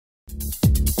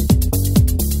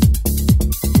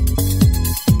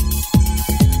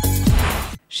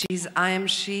I am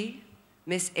she,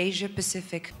 Miss Asia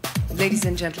Pacific. Ladies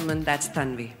and gentlemen, that's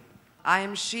Tanvi. I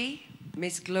am she,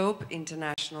 Miss Globe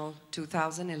International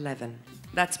 2011.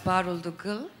 That's Parul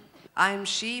Dukul. I am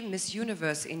she, Miss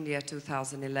Universe India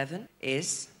 2011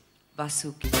 is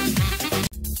Vasuki.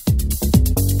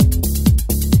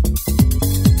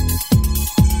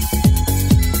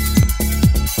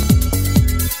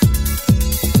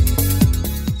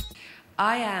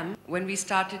 I am, when we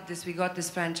started this, we got this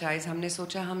franchise, हमने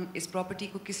सोचा हम इस property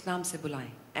को किस नाम से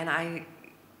बुलाएं. And I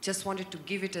just wanted to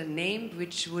give it a name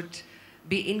which would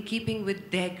be in keeping with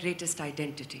their greatest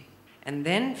identity. And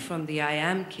then from the I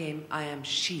am came I am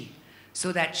she,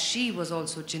 so that she was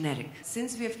also generic.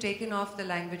 Since we have taken off the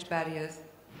language barriers,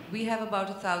 we have about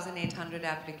 1,800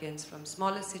 applicants from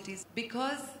smaller cities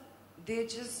because they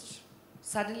just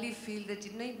suddenly feel that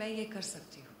नहीं मैं ये कर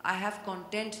सकती हूँ. I have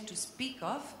content to speak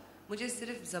of. मुझे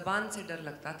सिर्फ ज़बान से डर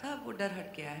लगता था, अब वो डर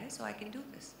हट गया है, so I can do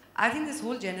this. I think this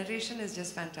whole generation is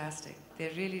just fantastic.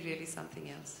 They're really, really something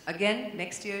else. Again,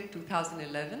 next year,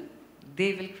 2011,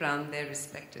 they will crown their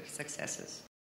respective successors.